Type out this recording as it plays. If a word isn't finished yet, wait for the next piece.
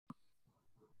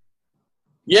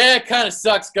Yeah, it kind of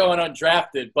sucks going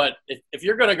undrafted, but if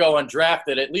you're going to go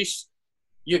undrafted, at least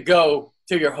you go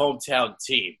to your hometown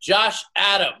team. Josh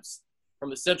Adams from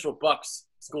the Central Bucks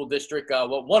School District,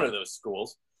 one of those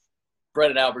schools.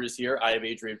 Brendan Albert is here. I am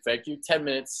Adrian Fenke. 10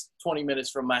 minutes, 20 minutes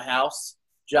from my house.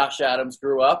 Josh Adams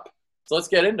grew up. So let's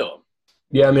get into him.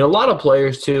 Yeah, I mean, a lot of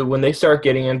players, too, when they start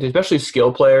getting into, especially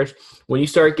skill players, when you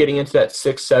start getting into that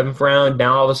 6th, 7th round,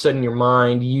 now all of a sudden your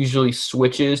mind usually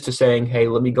switches to saying, hey,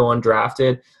 let me go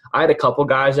undrafted. I had a couple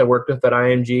guys I worked with at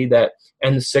IMG that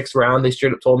in the 6th round, they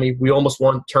straight up told me we almost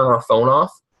want to turn our phone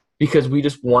off because we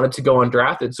just wanted to go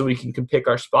undrafted so we can pick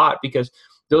our spot, because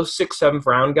those 6th, 7th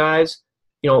round guys,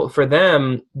 for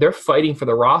them, they're fighting for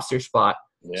the roster spot.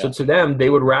 Yeah. So to them, they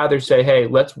would rather say, hey,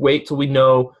 let's wait till we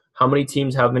know how many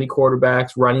teams have many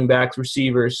quarterbacks, running backs,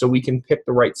 receivers, so we can pick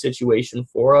the right situation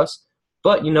for us.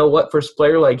 But you know what? For a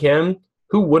player like him,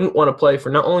 who wouldn't want to play for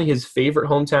not only his favorite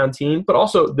hometown team, but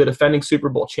also the defending Super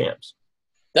Bowl champs?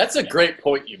 That's a great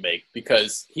point you make,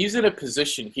 because he's in a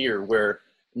position here where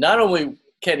not only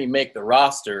can he make the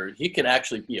roster, he can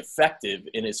actually be effective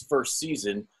in his first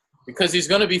season because he's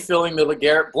going to be filling the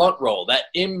LeGarrette Blount role, that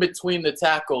in-between the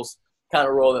tackles kind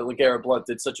of role that LeGarrette Blount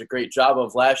did such a great job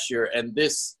of last year. And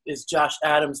this is Josh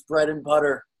Adams' bread and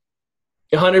butter.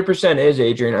 100% is,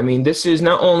 Adrian. I mean, this is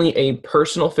not only a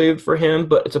personal favorite for him,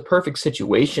 but it's a perfect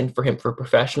situation for him for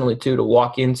professionally, too, to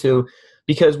walk into,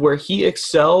 because where he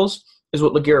excels is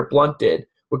what LeGarrette Blount did.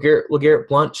 What LeGarrette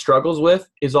Blount struggles with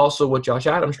is also what Josh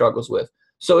Adams struggles with.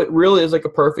 So it really is like a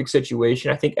perfect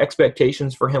situation. I think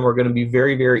expectations for him are going to be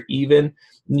very, very even.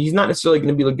 He's not necessarily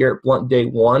going to be LeGarrette Blount day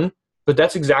one, but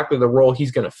that's exactly the role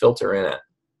he's going to filter in at.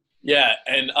 Yeah,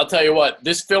 and I'll tell you what,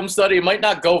 this film study might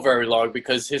not go very long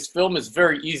because his film is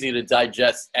very easy to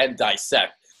digest and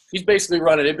dissect. He's basically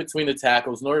running in between the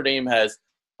tackles. Notre Dame has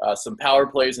some power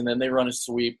plays, and then they run a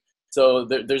sweep. So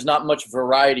there's not much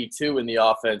variety, too, in the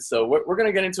offense. So we're going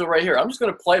to get into it right here. I'm just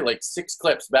going to play like 6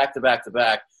 clips back to back to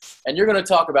back, and you're going to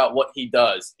talk about what he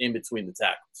does in between the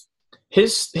tackles.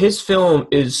 His film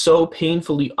is so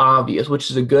painfully obvious,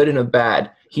 which is a good and a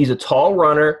bad. He's a tall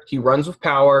runner. He runs with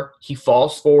power. He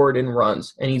falls forward and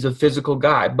runs, and he's a physical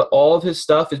guy. But all of his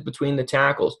stuff is between the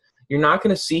tackles. You're not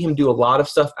going to see him do a lot of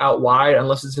stuff out wide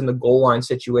unless it's in the goal line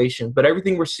situation. But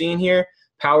everything we're seeing here,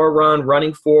 power run,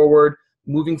 running forward,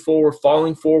 moving forward,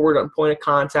 falling forward on point of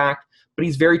contact. But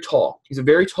he's very tall. He's a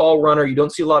very tall runner. You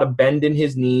don't see a lot of bend in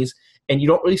his knees, and you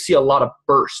don't really see a lot of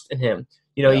burst in him.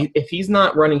 If he's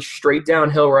not running straight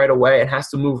downhill right away and has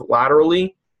to move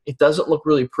laterally, it doesn't look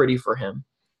really pretty for him.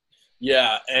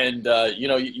 Yeah, and,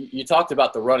 you talked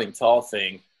about the running tall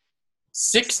thing.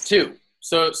 6'2".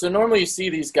 So normally you see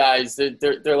these guys,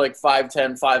 they're like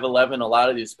 5'10", 5'11", a lot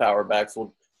of these power backs.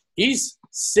 Well, he's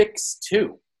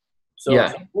 6'2". So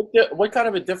yeah. What kind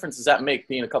of a difference does that make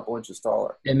being a couple inches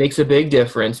taller? It makes a big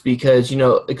difference because,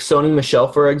 like Sony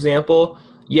Michel, for example,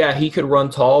 yeah, he could run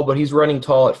tall, but he's running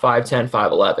tall at 5'10",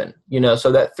 5'11".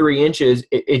 So that 3 inches,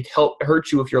 it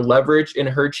hurts you with your leverage and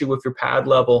it hurts you with your pad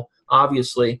level,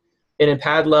 obviously. And in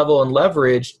pad level and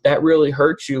leverage, that really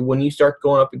hurts you when you start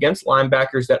going up against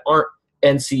linebackers that aren't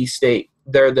NC State.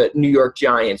 They're the New York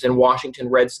Giants and Washington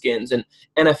Redskins and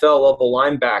NFL-level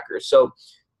linebackers. So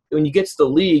when you get to the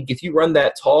league, if you run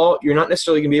that tall, you're not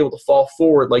necessarily going to be able to fall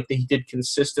forward like he did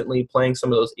consistently playing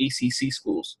some of those ACC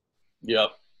schools. Yep.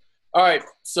 All right,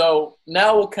 so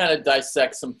now we'll kind of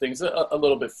dissect some things a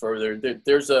little bit further.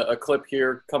 There's a clip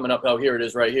here coming up. Oh, here it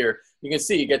is right here. You can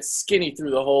see he gets skinny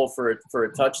through the hole for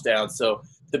a touchdown. So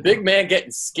the big man getting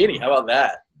skinny, how about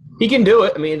that? He can do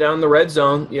it. I mean, down in the red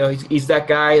zone, he's that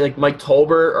guy like Mike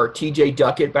Tolbert or TJ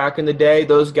Duckett back in the day,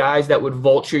 those guys that would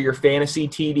vulture your fantasy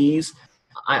TDs.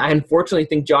 I unfortunately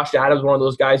think Josh Adams is one of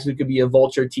those guys who could be a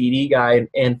vulture TD guy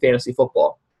in fantasy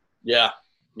football. Yeah,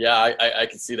 I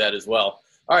can see that as well.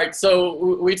 All right,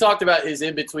 so we talked about his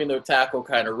in-between the tackle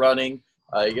kind of running.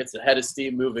 He gets ahead of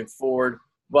steam moving forward.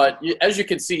 But as you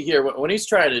can see here, when he's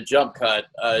trying to jump cut,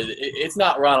 it's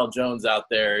not Ronald Jones out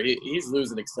there. He's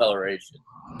losing acceleration.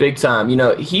 Big time.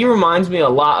 He reminds me a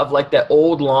lot of like that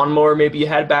old lawnmower maybe you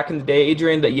had back in the day,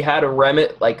 Adrian, that you had to rem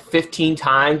it like 15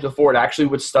 times before it actually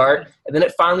would start. And then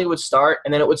it finally would start,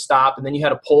 and then it would stop, and then you had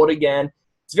to pull it again.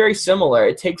 It's very similar.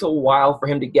 It takes a while for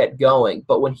him to get going.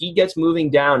 But when he gets moving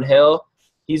downhill,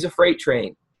 he's a freight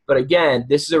train. But again,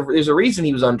 there's a reason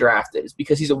he was undrafted. It's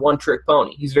because he's a one-trick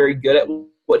pony. He's very good at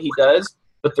what he does,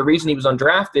 but the reason he was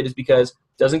undrafted is because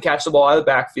doesn't catch the ball out of the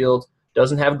backfield,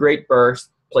 doesn't have great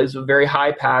burst, plays with a very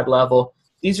high pad level.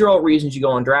 These are all reasons you go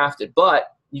undrafted. But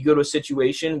you go to a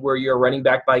situation where you're a running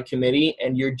back by committee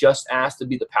and you're just asked to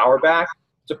be the power back,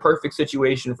 It's a perfect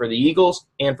situation for the Eagles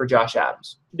and for Josh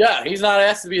Adams. Yeah, he's not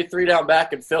asked to be a 3-down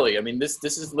back in Philly. I mean, this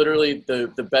is literally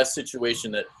the best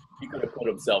situation that he could have put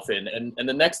himself in. And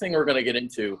the next thing we're going to get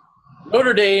into,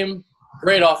 Notre Dame,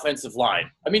 great offensive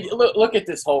line. I mean, look at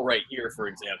this hole right here, for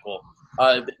example.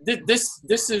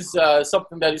 This is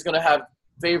something that he's going to have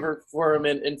favor for him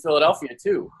in Philadelphia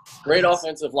too. Great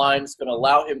offensive line is going to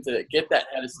allow him to get that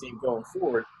head of steam going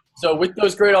forward. So with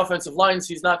those great offensive lines,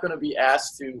 he's not going to be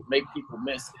asked to make people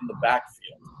miss in the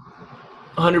backfield.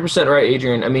 100% right,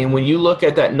 Adrian. I mean, when you look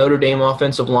at that Notre Dame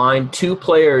offensive line, 2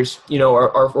 players,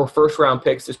 are first-round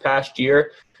picks this past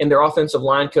year, and their offensive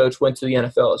line coach went to the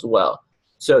NFL as well.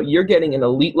 So you're getting an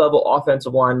elite-level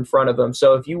offensive line in front of him.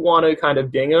 So if you want to kind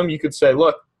of ding him, you could say,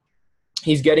 look,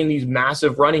 he's getting these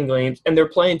massive running games, and they're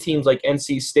playing teams like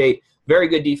NC State, very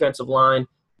good defensive line,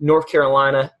 North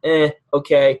Carolina,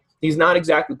 okay. He's not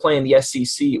exactly playing the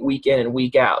SEC week in and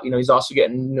week out. He's also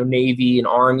getting Navy and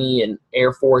Army and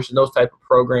Air Force and those type of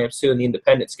programs too in the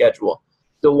independent schedule.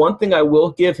 The one thing I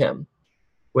will give him,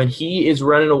 when he is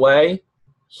running away,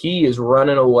 he is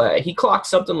running away. He clocked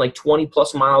something like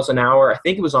 20-plus miles an hour. I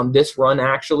think it was on this run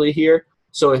actually here.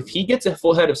 So if he gets a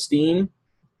full head of steam,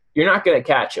 you're not going to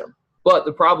catch him. But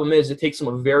the problem is it takes him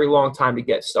a very long time to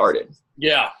get started.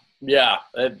 Yeah. He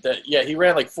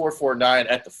ran like 4.49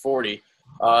 at the 40.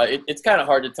 It's kind of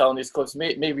hard to tell in these clips.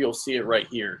 Maybe you'll see it right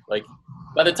here. Like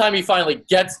by the time he finally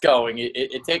gets going,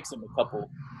 it takes him a couple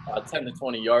 10 to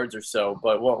 20 yards or so.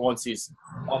 But once he's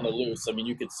on the loose, I mean,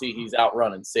 you can see he's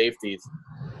outrunning safeties.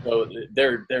 So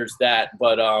there's that.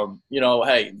 But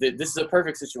hey, this is a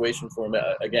perfect situation for him.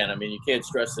 Again, I mean, you can't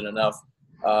stress it enough.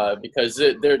 Because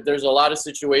there's a lot of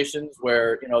situations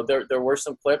where, there were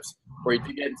some clips where he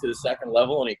did get into the second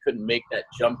level and he couldn't make that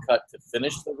jump cut to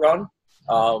finish the run.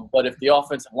 But if the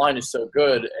offensive line is so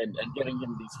good and getting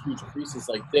him these huge creases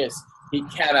like this, he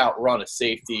can outrun a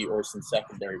safety or some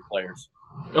secondary players.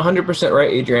 100% right,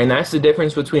 Adrian. That's the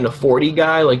difference between a 40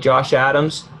 guy like Josh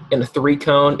Adams and a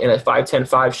 3-cone and a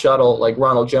 5.10.5 shuttle like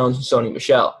Ronald Jones and Sony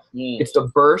Michel. It's the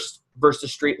burst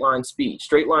versus straight line speed.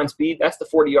 Straight line speed, that's the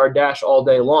 40-yard dash all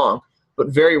day long. But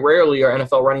very rarely are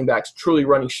NFL running backs truly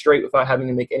running straight without having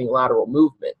to make any lateral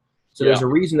movement. So there's a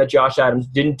reason that Josh Adams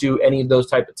didn't do any of those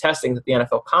type of testing at the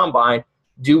NFL Combine.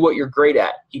 Do what you're great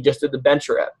at. He just did the bench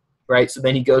rep, right? So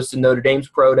then he goes to Notre Dame's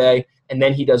Pro Day, and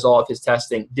then he does all of his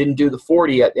testing. Didn't do the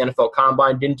 40 at the NFL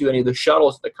Combine. Didn't do any of the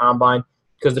shuttles at the Combine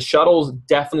because the shuttles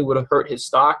definitely would have hurt his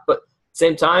stock. But at the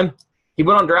same time, he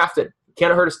went undrafted.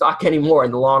 Can't hurt his stock anymore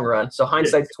in the long run. So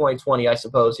hindsight's 20/20, I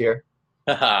suppose, here.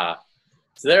 So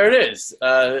there it is.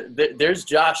 There's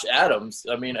Josh Adams.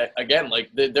 I mean, again,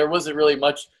 there wasn't really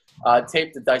much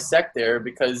tape to dissect there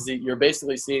because you're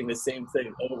basically seeing the same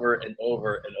thing over and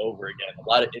over and over again. A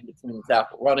lot of in-between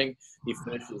tackle running. He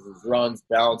finishes his runs,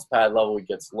 balance pad level, he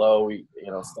gets low,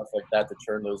 stuff like that to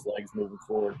turn those legs moving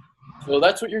forward. So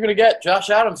that's what you're going to get. Josh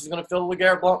Adams is going to fill the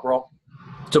LeGarrette Blount role.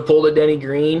 To pull the Denny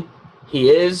Green, he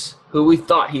is who we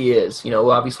thought he is.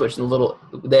 We'll obviously switch a little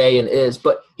they and is,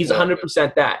 but he's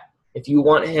 100% that. If you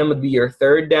want him to be your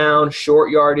third down, short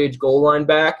yardage, goal line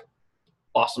back,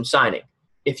 awesome signing.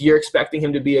 If you're expecting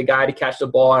him to be a guy to catch the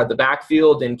ball out of the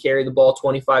backfield and carry the ball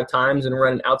 25 times and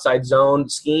run an outside zone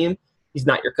scheme, he's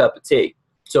not your cup of tea.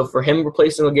 So for him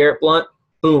replacing LeGarrette Blount,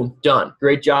 boom, done.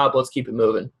 Great job. Let's keep it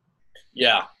moving.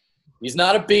 Yeah. He's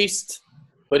not a beast,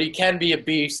 but he can be a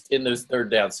beast in those third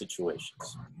down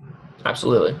situations.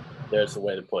 Absolutely. There's the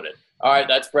way to put it. All right,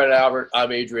 that's Brennan Albert.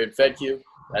 I'm Adrian Fedke.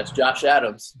 That's Josh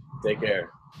Adams. Take care.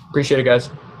 Appreciate it, guys.